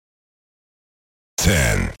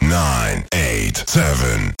10, 9, 8,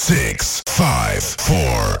 7, 6, 5,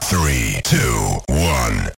 4, 3, 2, 1.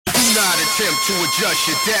 Do not attempt to adjust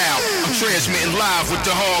your dial. I'm transmitting live with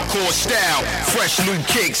the hardcore style. Fresh new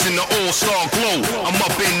kicks in the all-star glow. I'm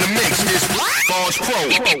up in the mix, this Bars Pro.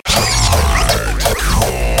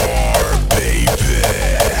 Hardcore, baby.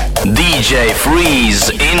 DJ Freeze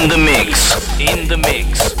in the mix. In the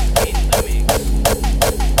mix.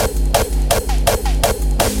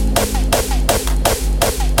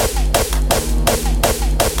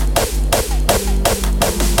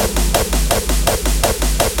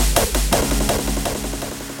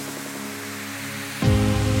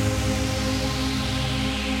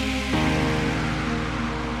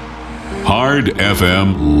 Hard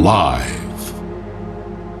FM Live.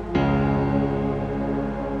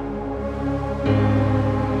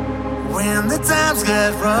 When the times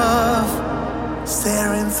get rough,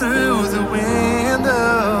 staring through the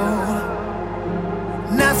window,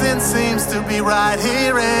 nothing seems to be right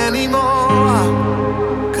here anymore.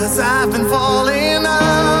 'Cause I've been falling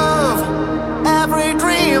off every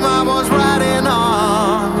dream I was riding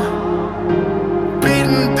on.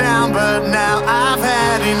 Beaten down, but now I've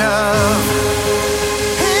had enough.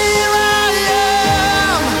 Here I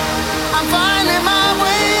am, I'm finding my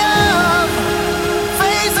way up,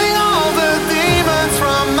 facing all the demons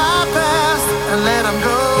from my past and let them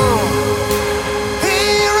go.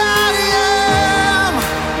 Here I am,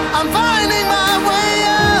 I'm finding my way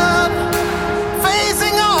up,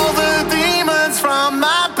 facing all the demons from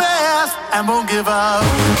my past and won't give up.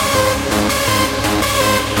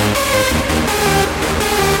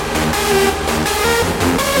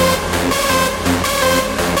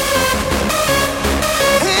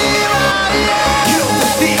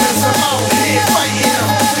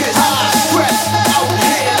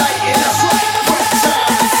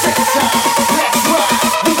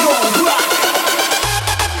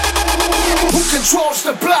 Controls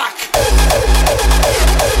the block.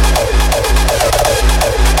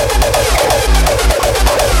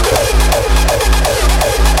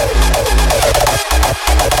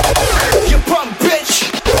 You punk bitch.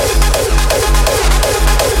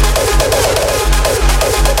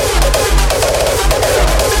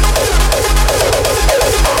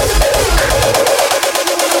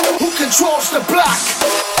 Who controls the block?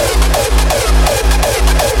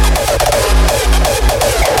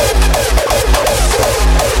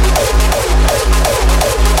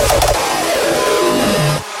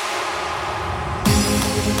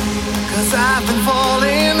 'Cause I've been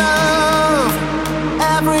falling off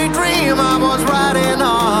every dream I was riding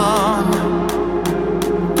on.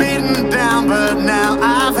 Beaten down, but now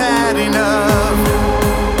I've had enough.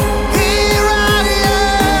 Here I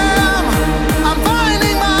am, I'm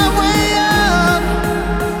finding my way up,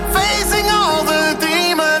 facing all the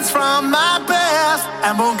demons from my past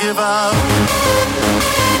and won't give up.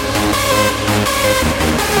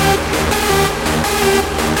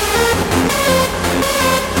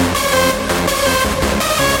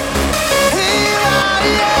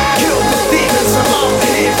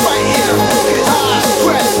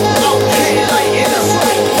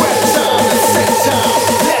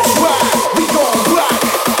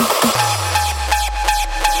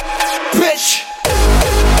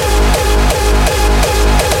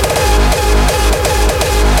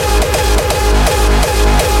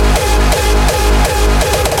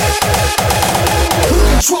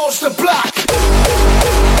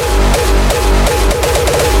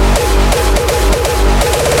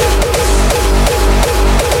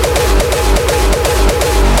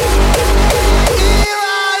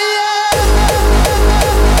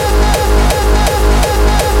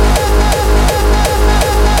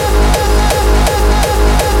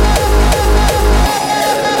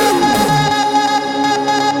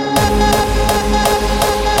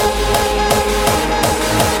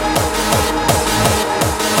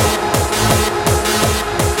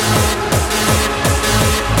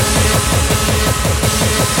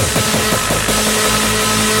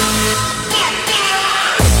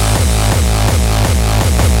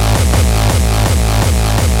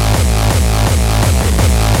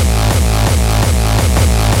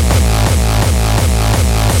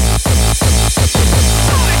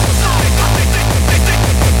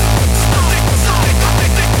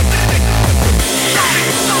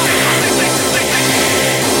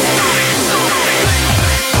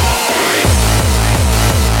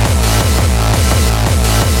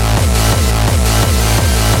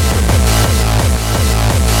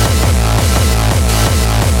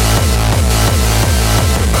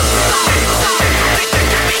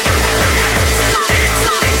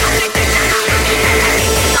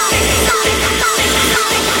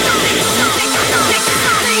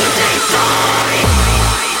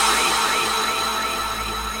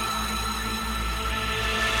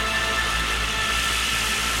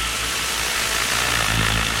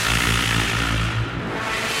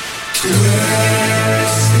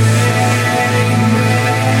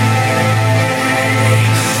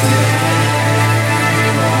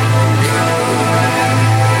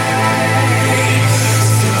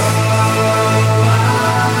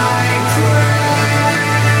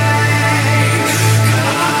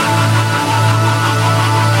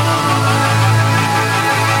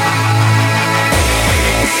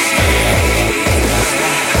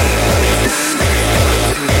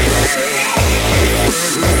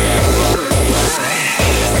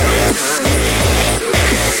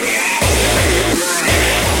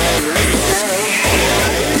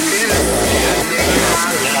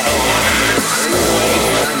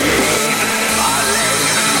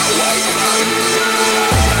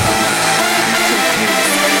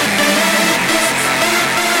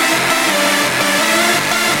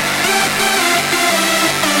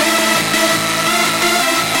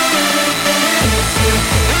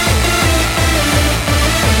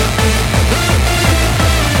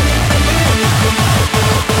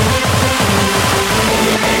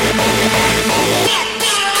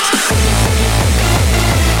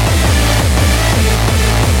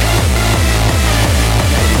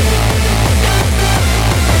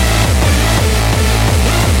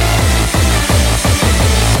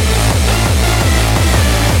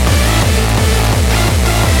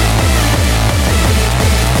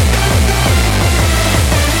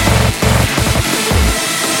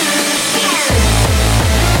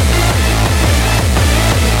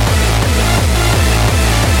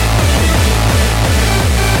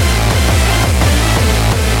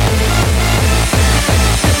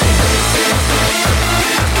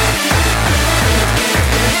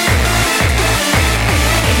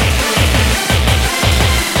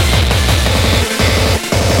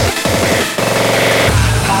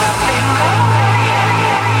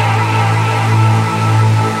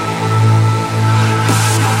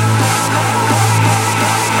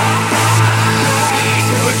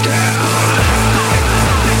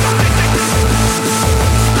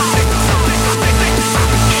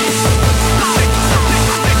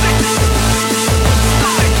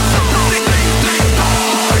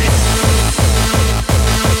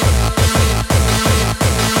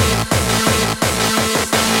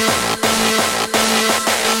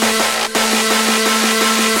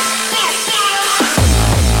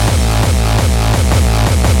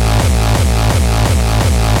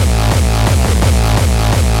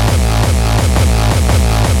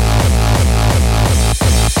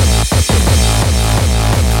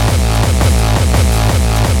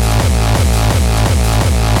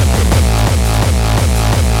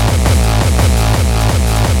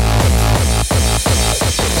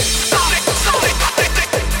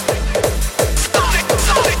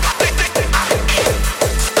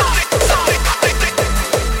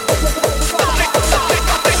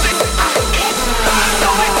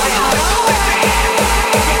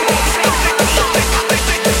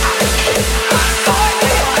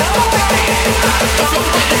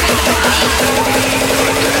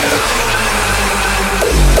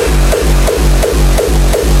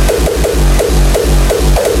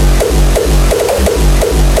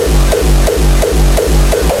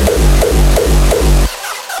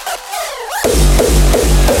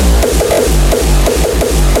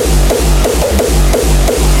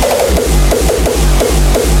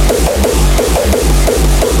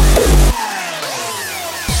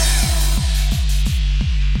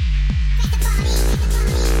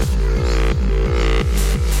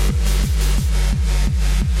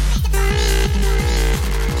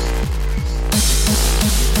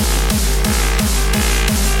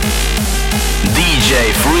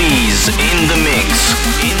 Freeze in the mix.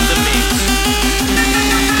 In the mix.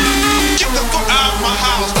 Get the fuck out of my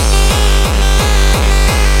house.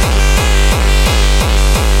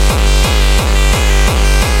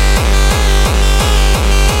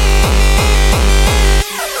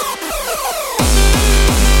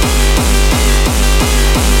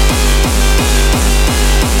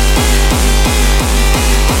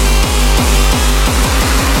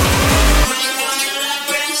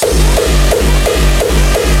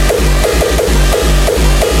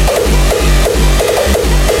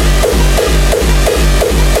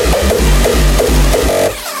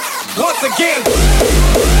 Again.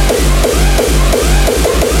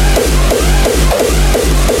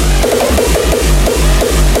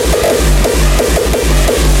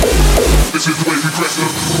 This is the way we dress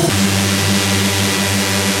up.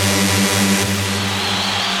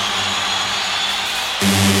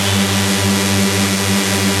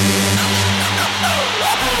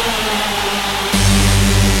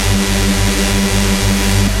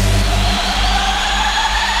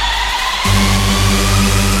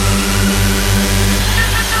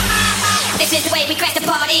 This is the way we crash the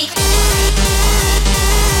party.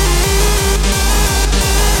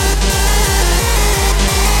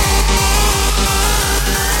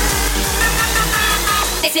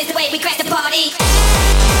 This is the way we crash the party.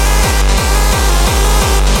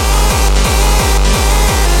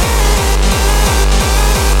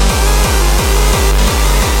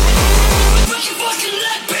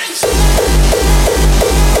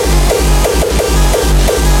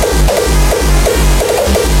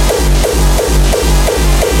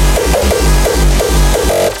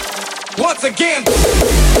 Once again.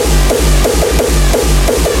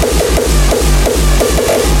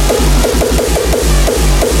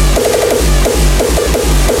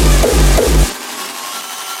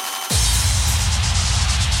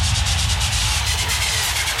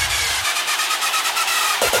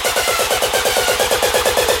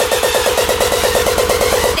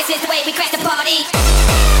 This is the way we crash the party.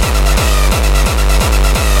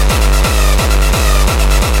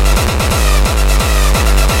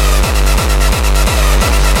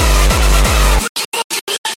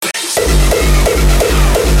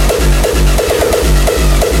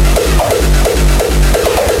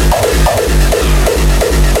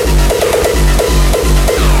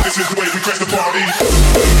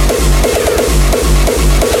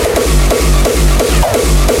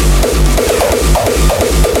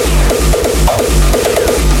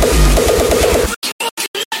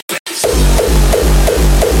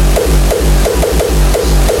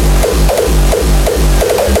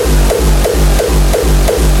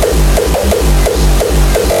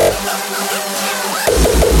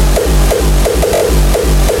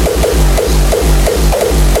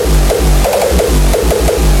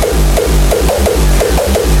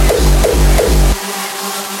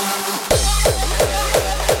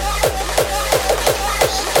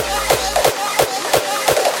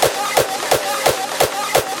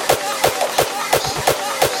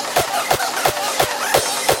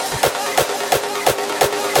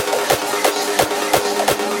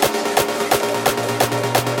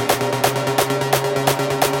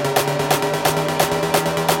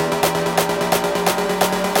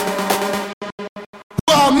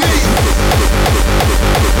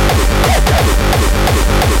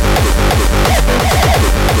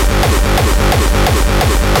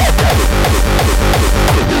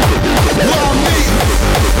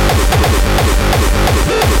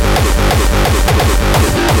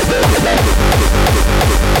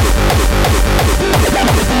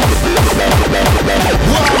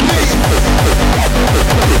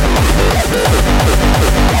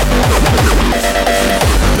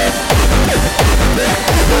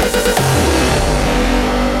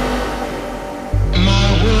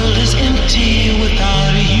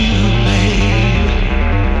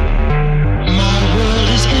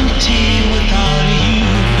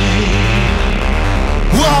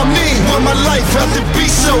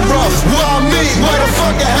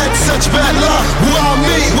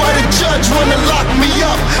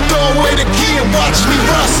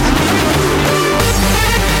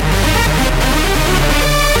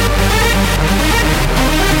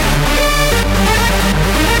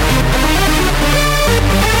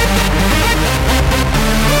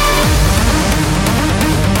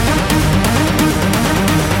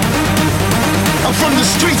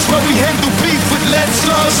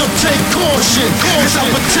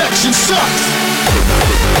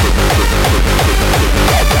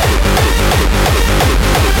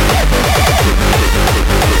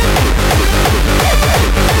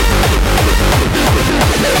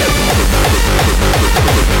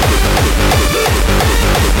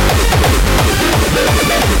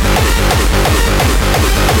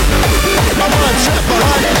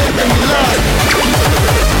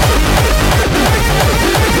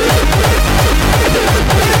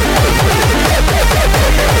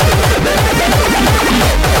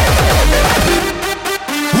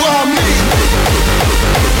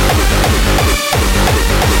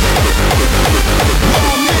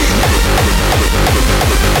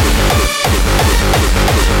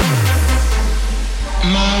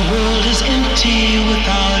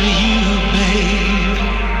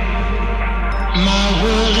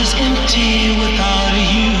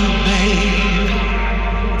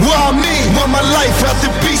 life have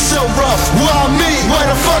to be so rough? Why me? Why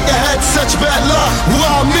the fuck I had such bad luck?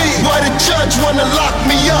 Why me? Why the judge wanna lock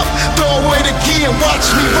me up? Throw away the key and watch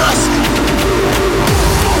me rust.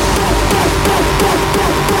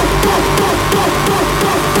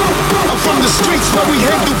 I'm from the streets where we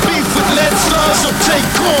handle beef with lead slugs, so take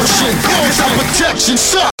caution, cause our protection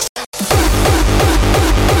sucks.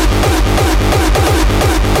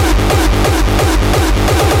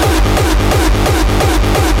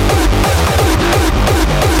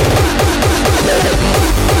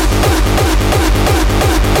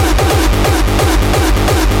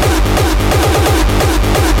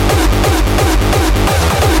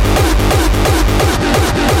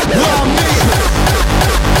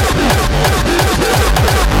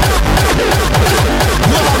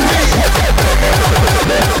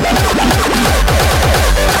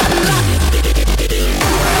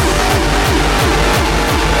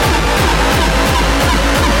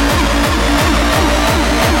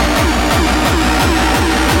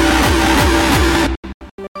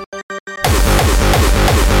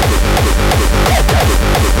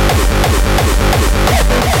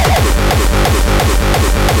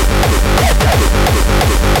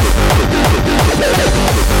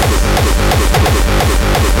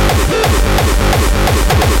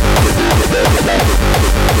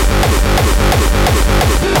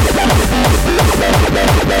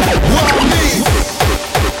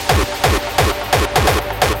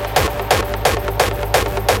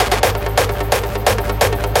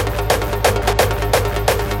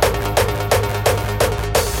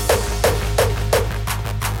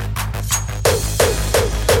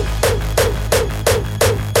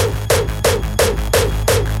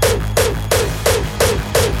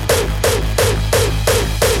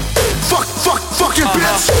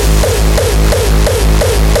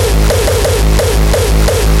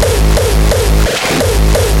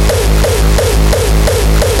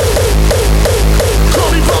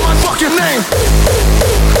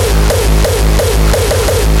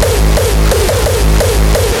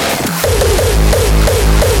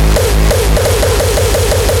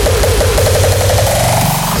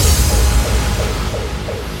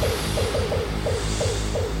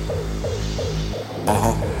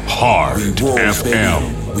 Hard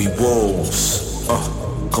FM. We wolves.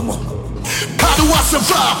 Come on. How do I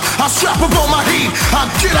survive? I strap up on my heat. I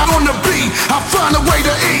get out on the beat. I find a way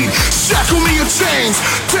to eat. Shackle me in chains.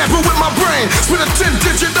 Tamper with my brain. Spit a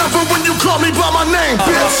 10-digit number when you call me by my name,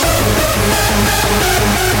 bitch.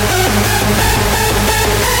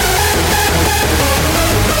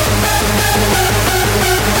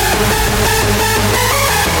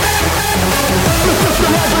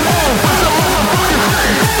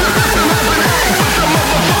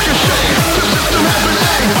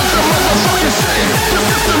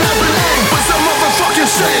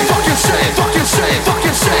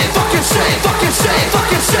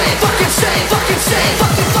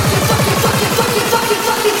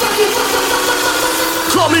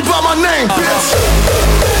 Call me by my name, bitch.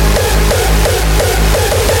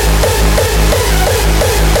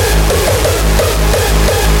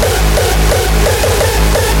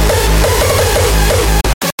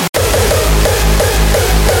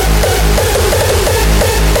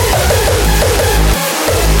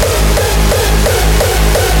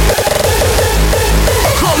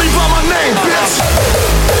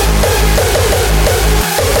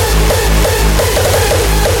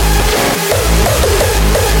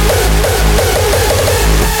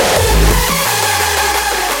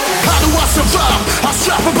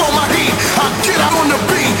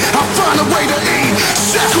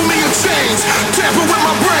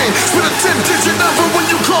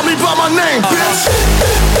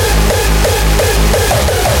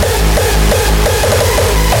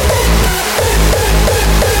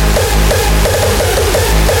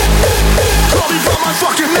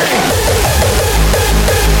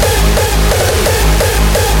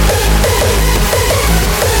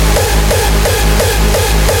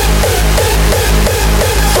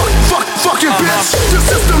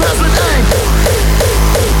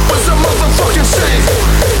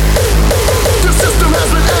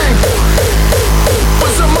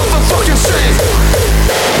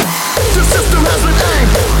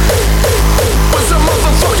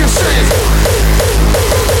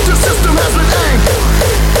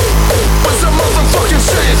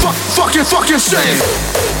 Fucking shame.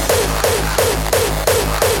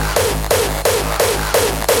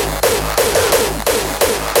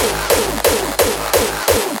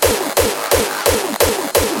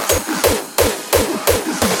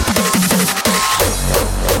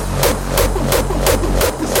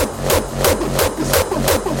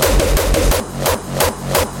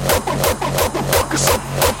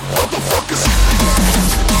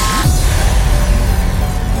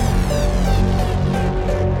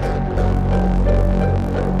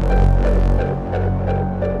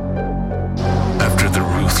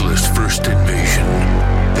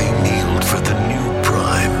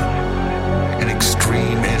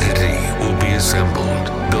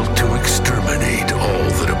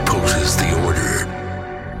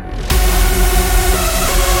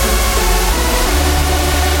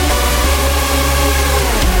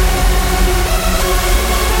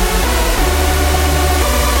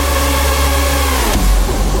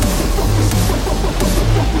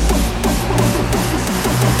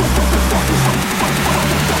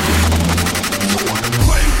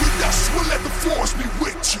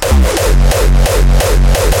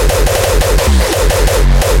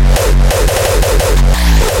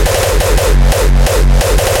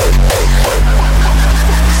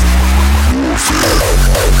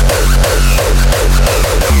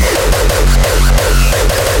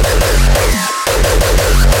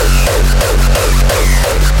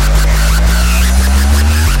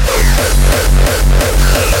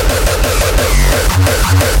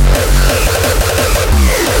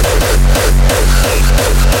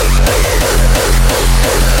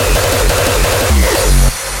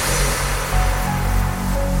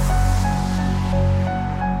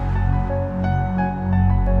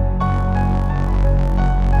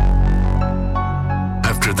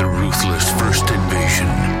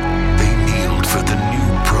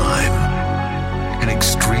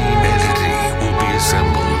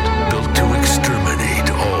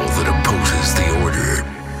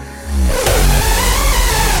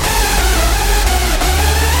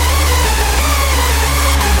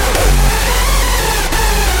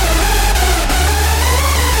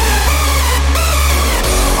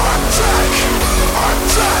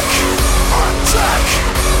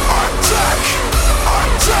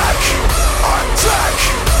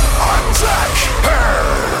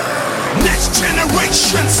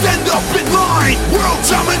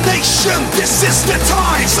 Attention, this is the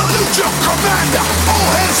time. Salute your commander. All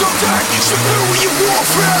hands on deck. Civilian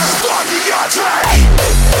warfare. Start the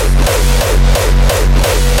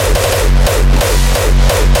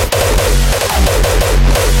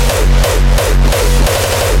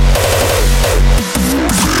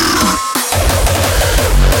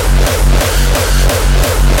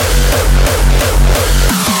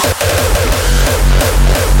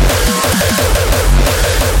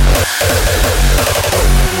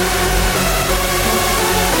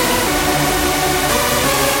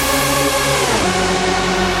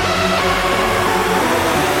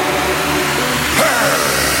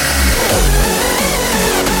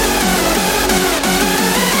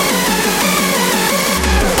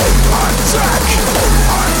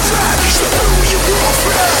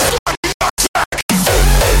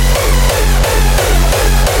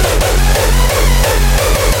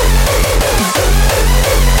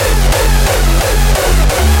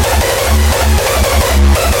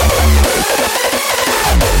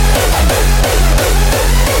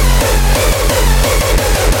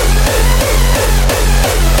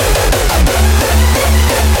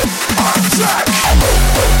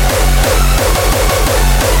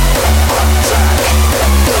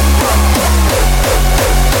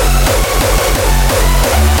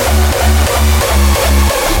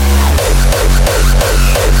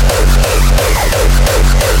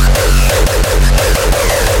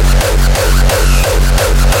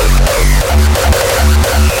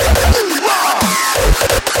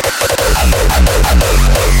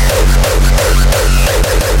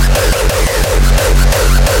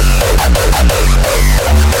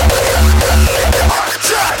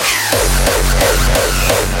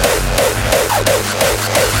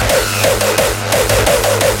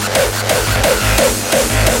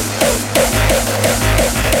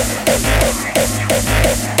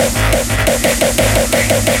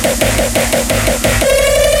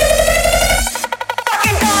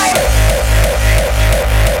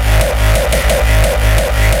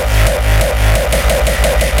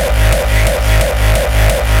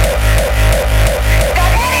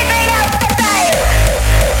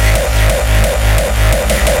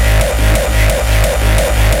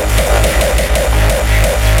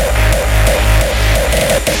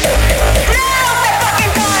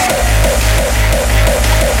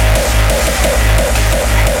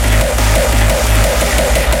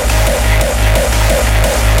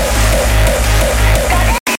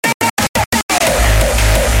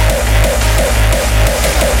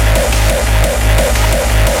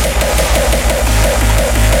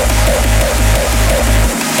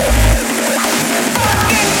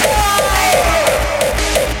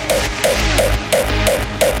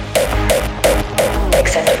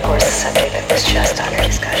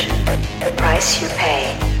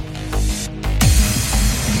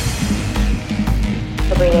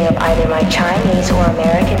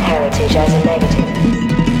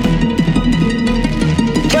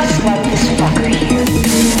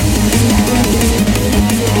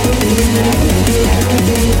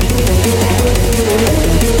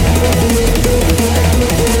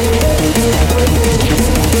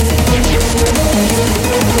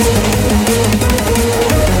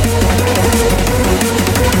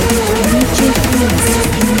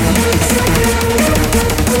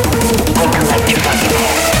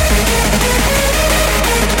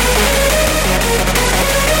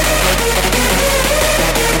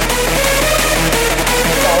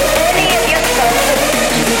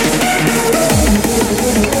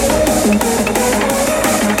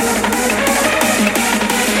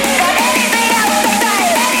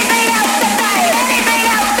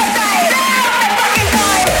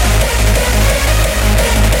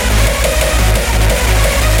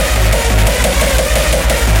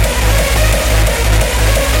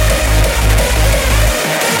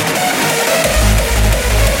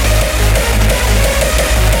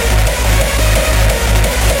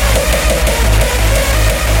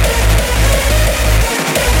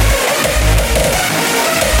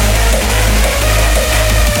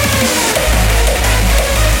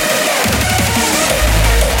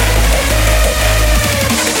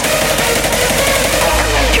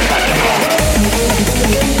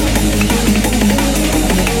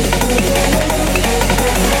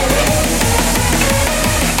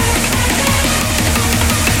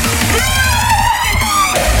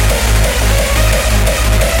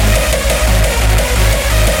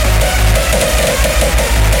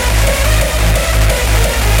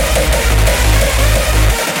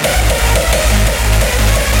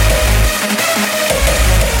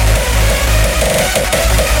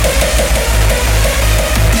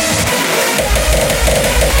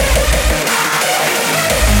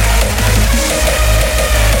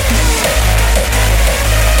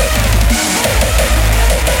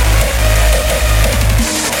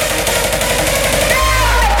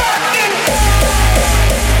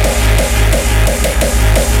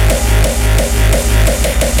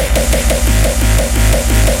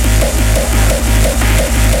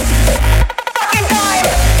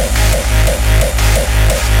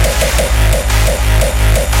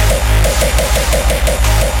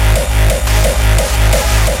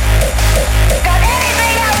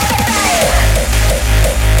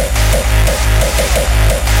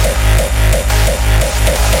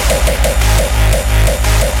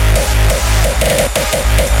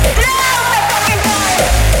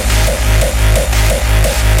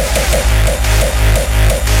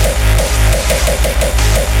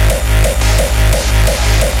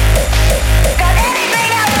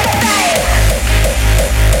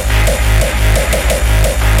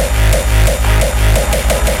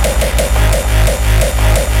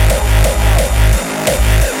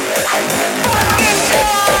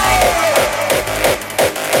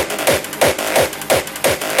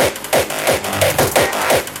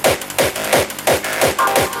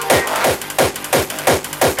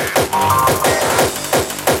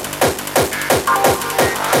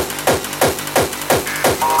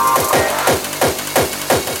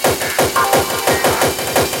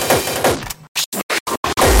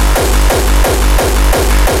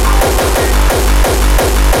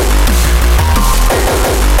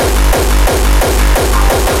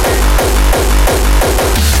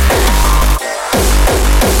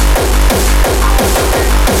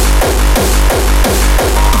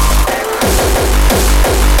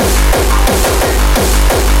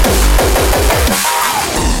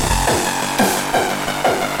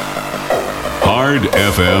Hard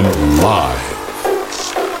FM Live.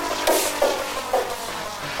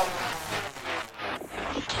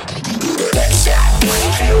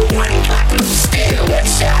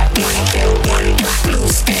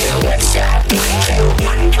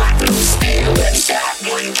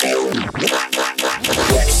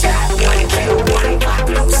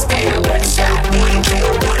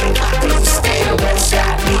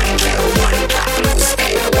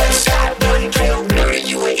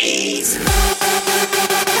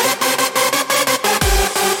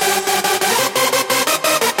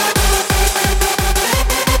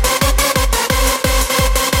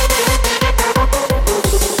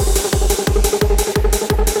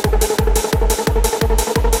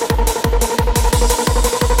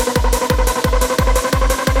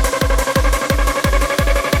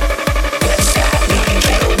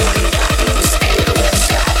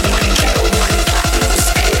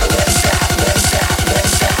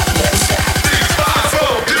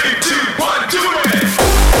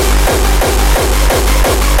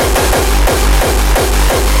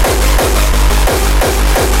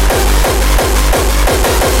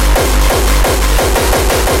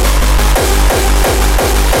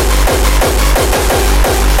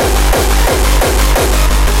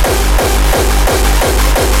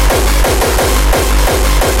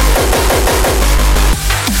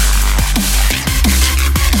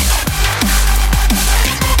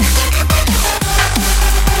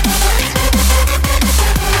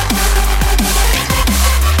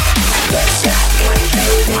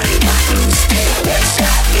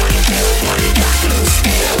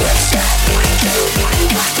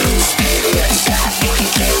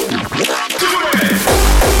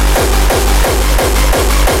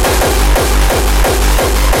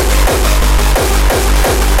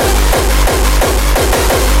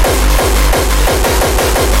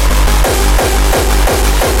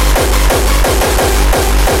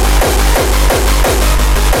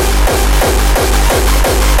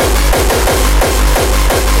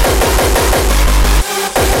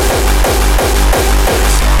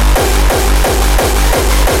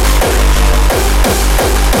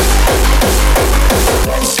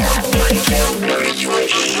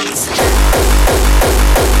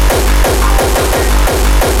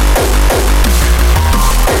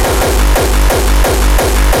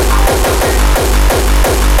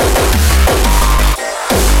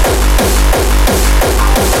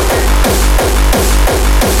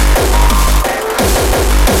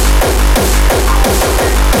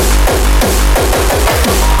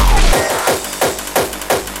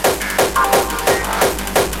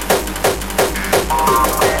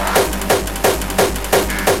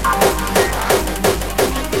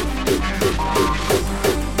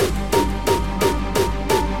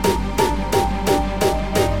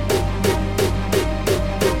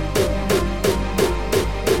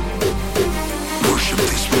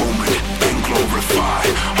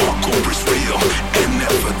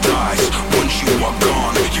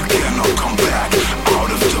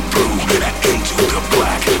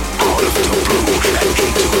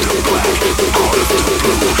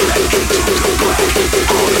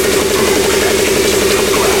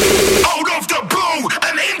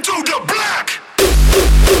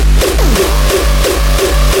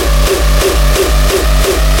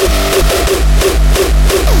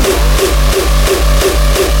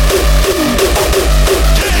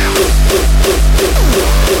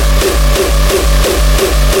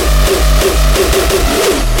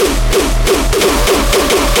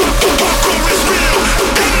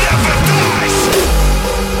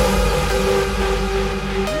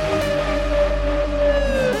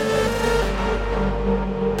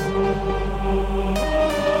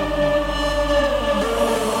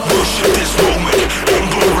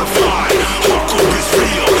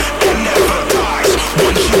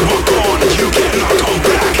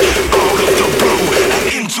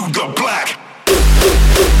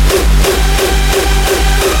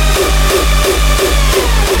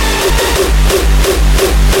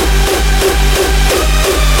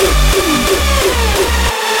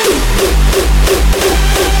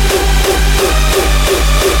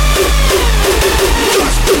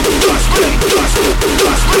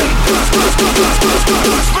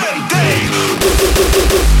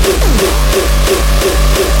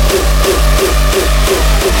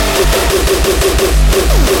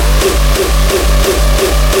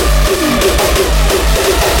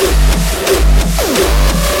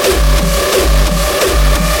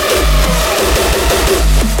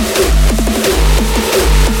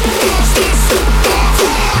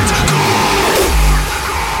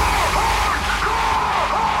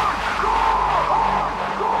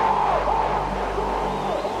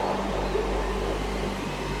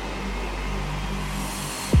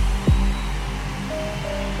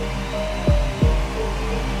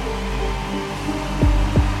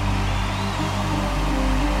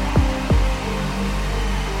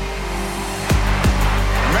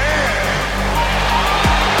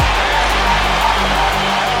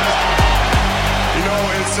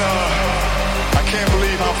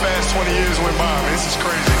 20 years went by. I mean, this is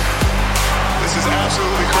crazy. This is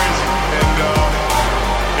absolutely crazy. And,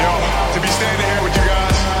 to be standing here with you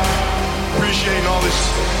guys, appreciating all this,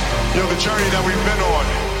 the journey that we've been on.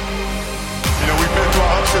 We've been through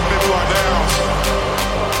our ups and been through our downs.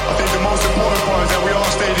 I think the most important part is that we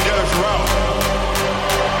all stayed together throughout.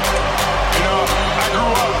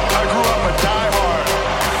 I grew up a diehard.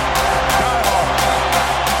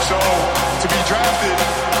 So, to be drafted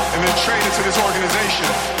and then traded to this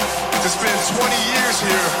organization, to spend 20 years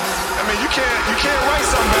here, I mean, you can't write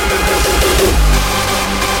something better than this.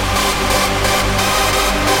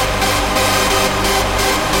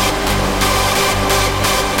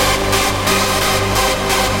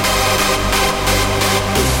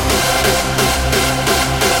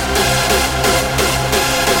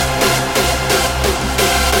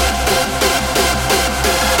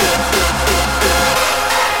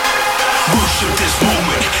 Worship this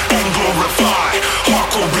moment and glorify.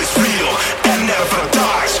 Hardcore is real and never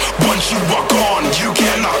dies. Once you are gone, you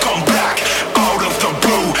cannot come back. Out of the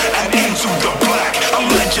blue and into the black. A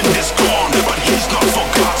legend is gone, but he's not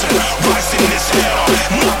forgotten. Rising his head up,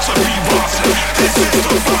 not to be rotten. This is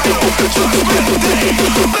the final judgment day.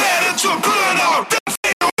 Let it to burn out.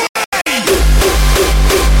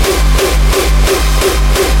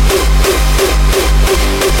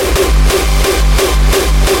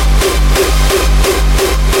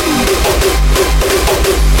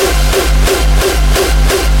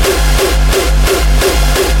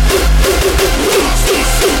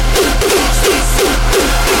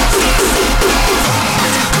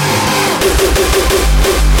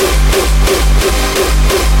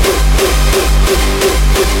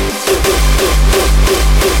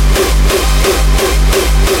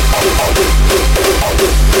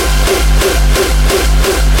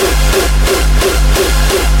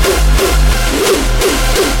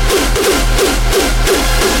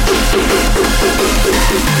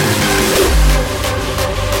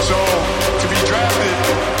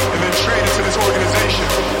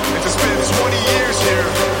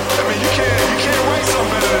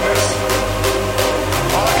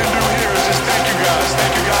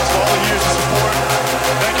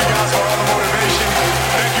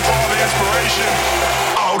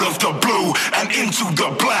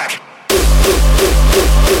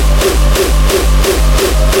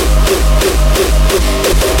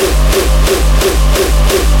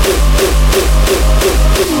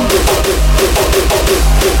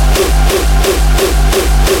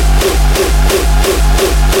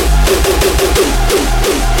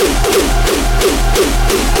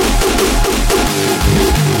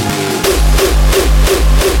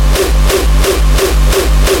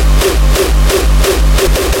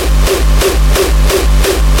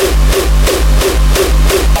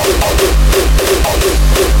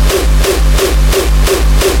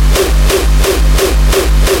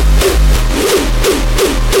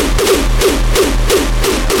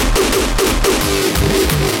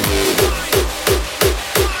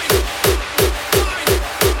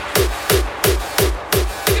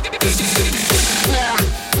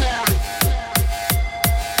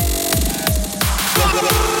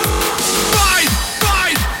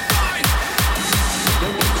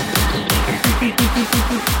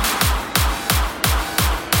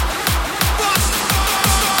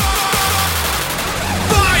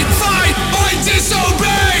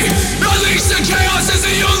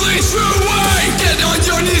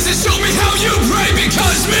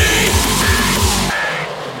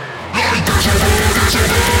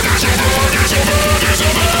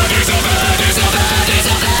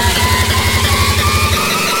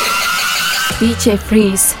 DJ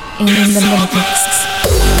Freeze in the mix.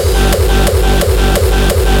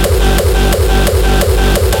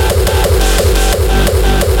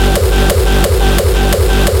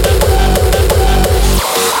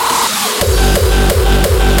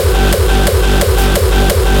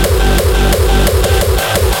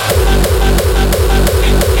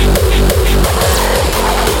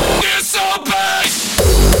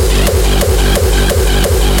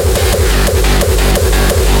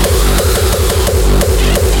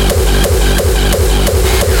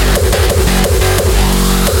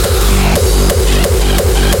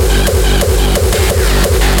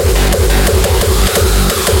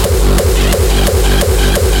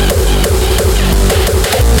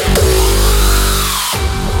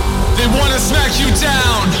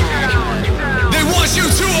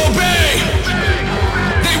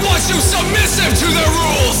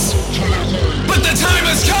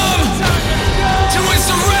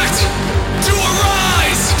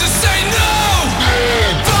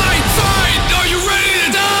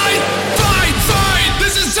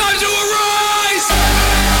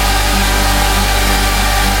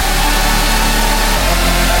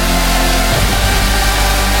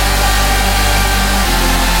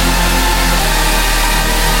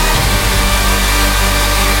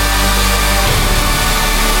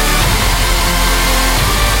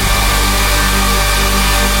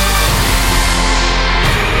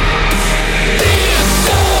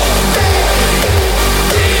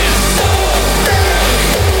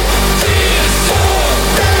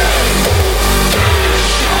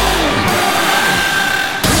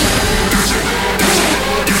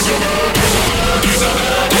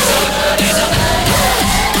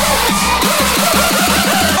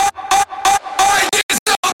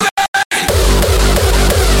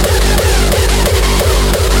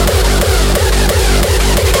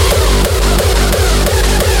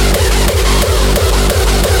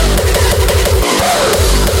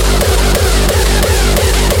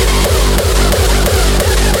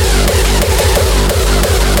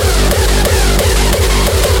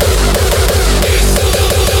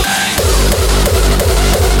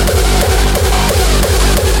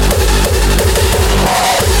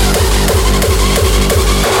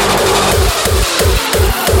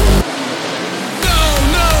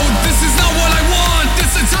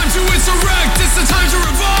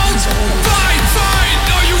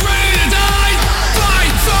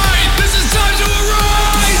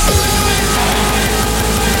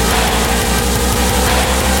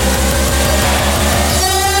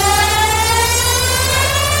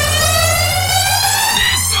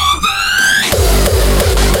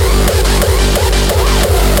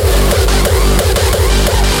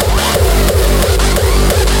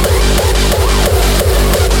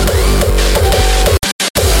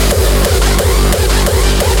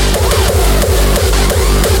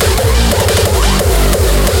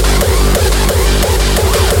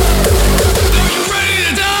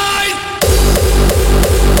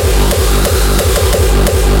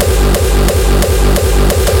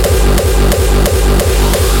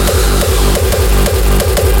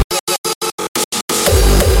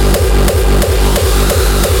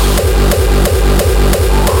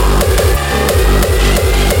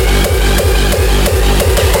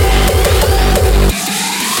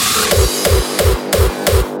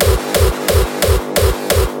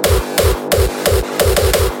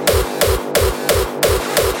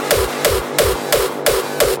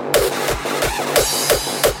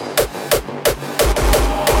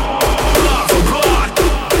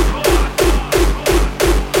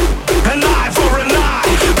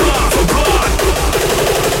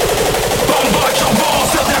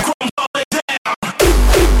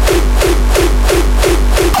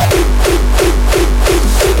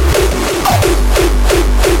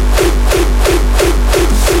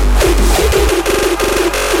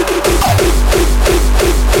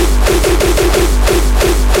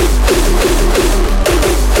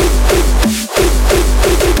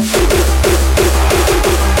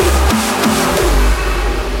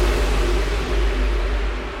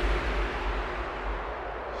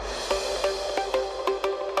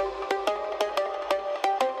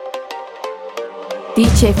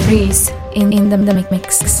 DJ Freeze in the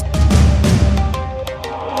mix.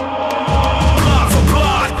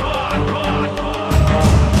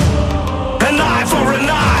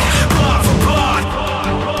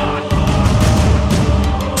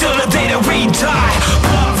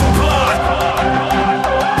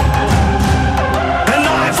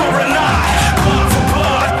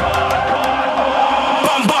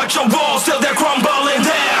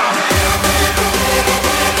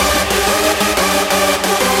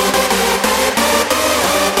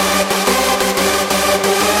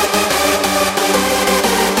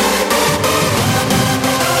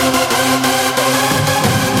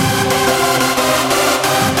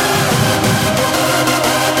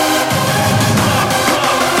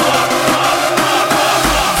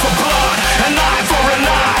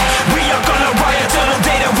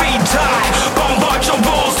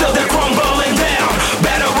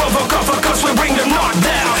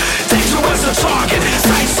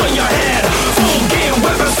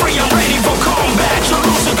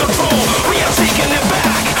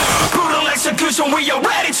 We are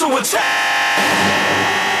ready to attack.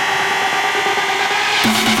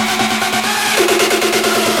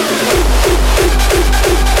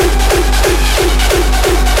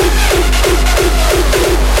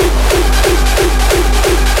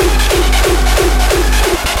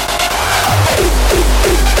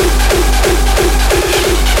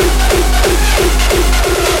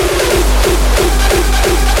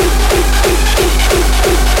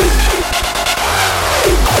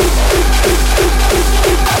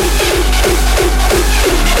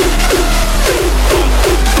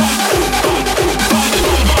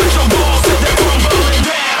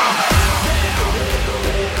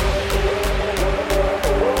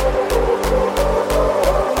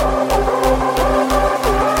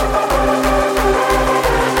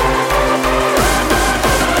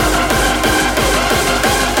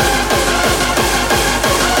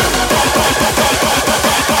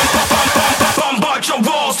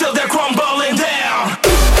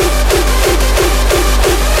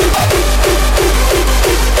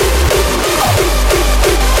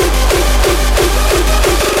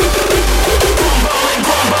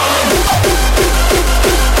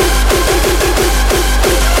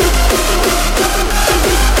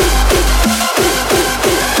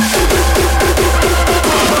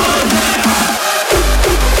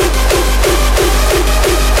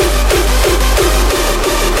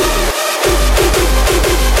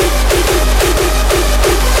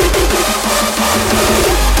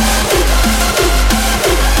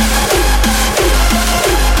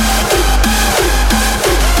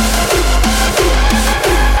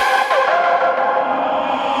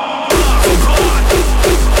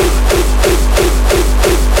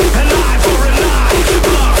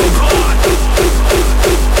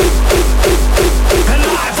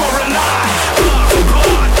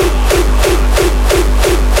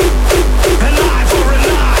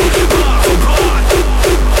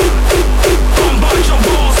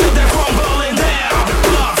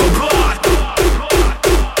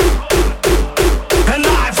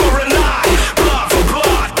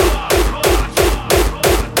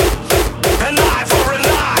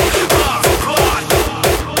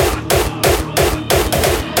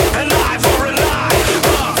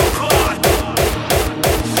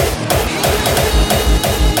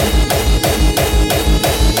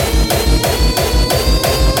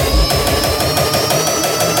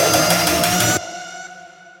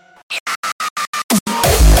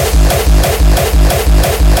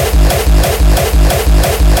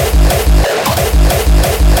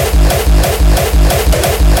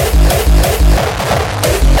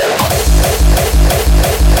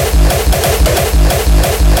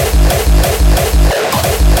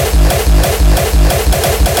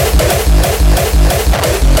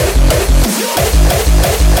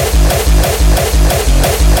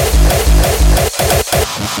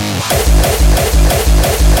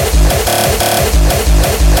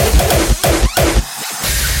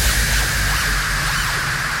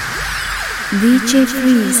 DJ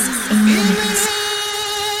Freeze in the mix.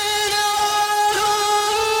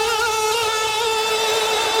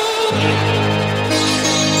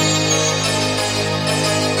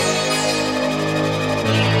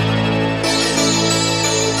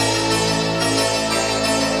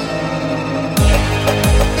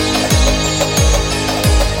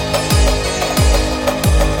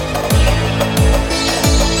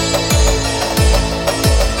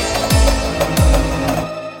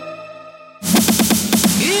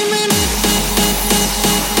 Even if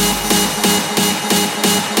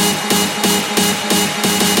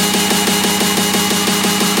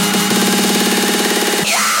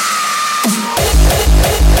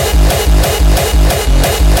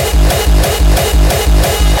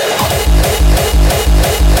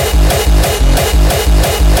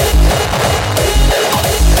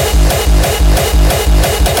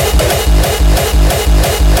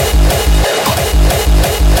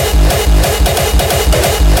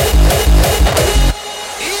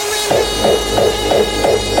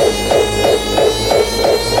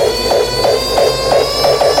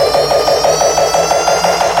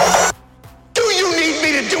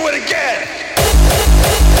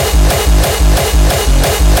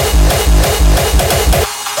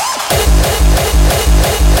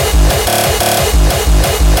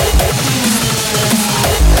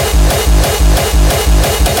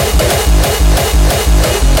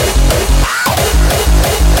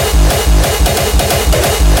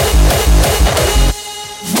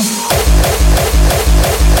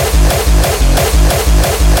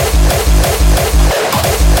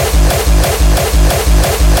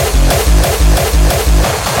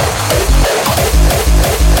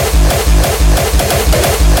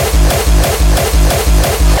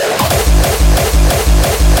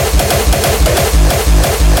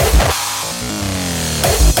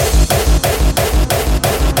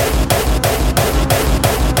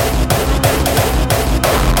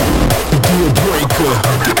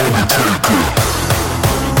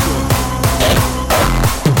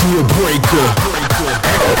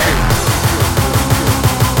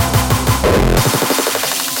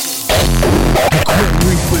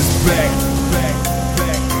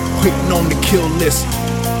waiting on the kill list.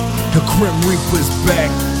 The Grim Reaper's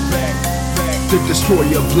back, the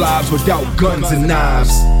destroyer of lives without guns and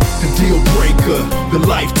knives. The deal breaker, the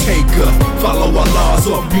life taker. Follow our laws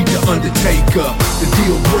or meet the undertaker. The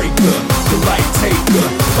deal breaker, the life taker.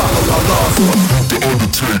 Follow our laws or meet the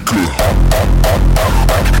undertaker.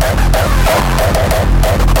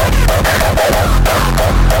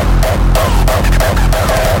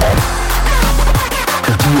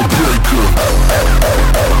 The deal breaker.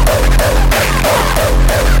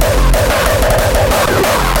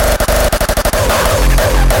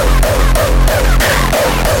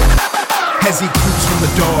 As he creeps from the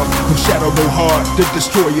dark, no shadow, no heart, the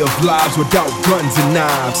destroyer of lives without guns and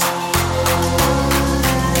knives.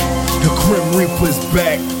 The Grim Reaper's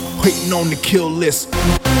back, waiting on the kill list. The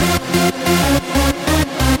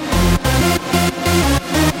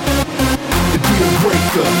deal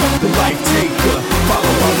breaker, the life taker,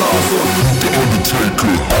 follow our laws or the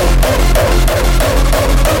undertaker.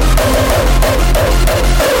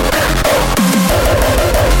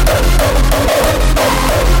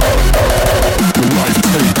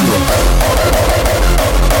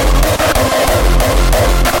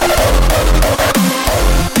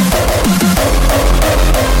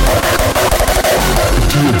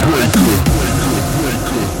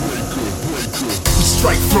 We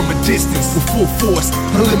strike from a distance with full force,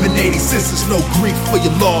 eliminating senses, no grief for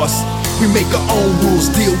your loss. We make our own rules,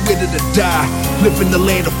 deal with it or die. Live in the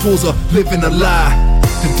land of fools or live in a lie.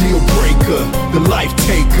 The deal breaker, the life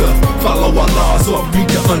taker. Follow our laws or meet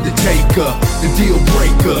the undertaker. The deal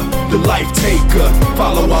breaker, the life taker.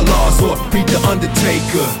 Follow our laws or meet the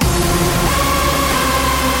undertaker.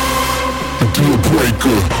 The deal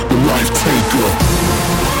breaker, the life taker.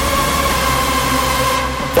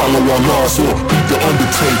 Follow our laws or meet the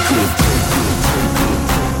undertaker.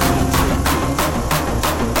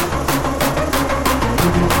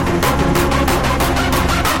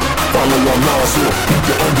 Follow our laws or meet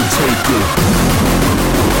the undertaker.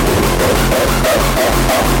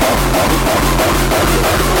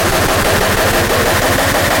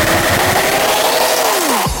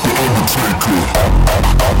 The undertaker.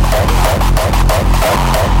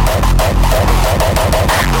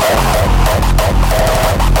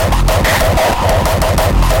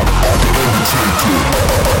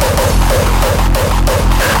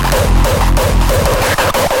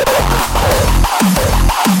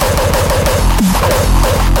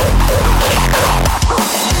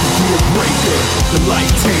 The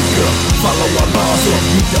life taker, follow our laws or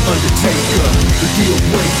meet the undertaker. The deal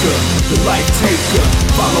breaker, the life taker,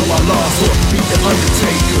 follow our laws or meet the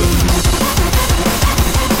undertaker.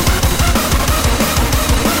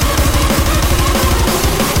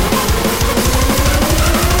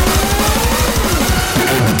 The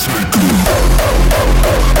undertaker.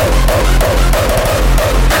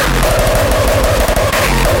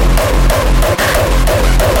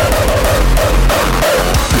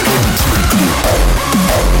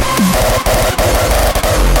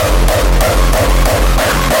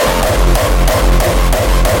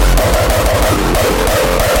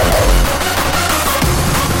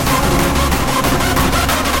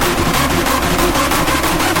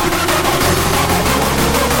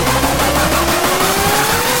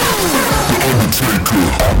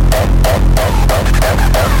 Undertaker.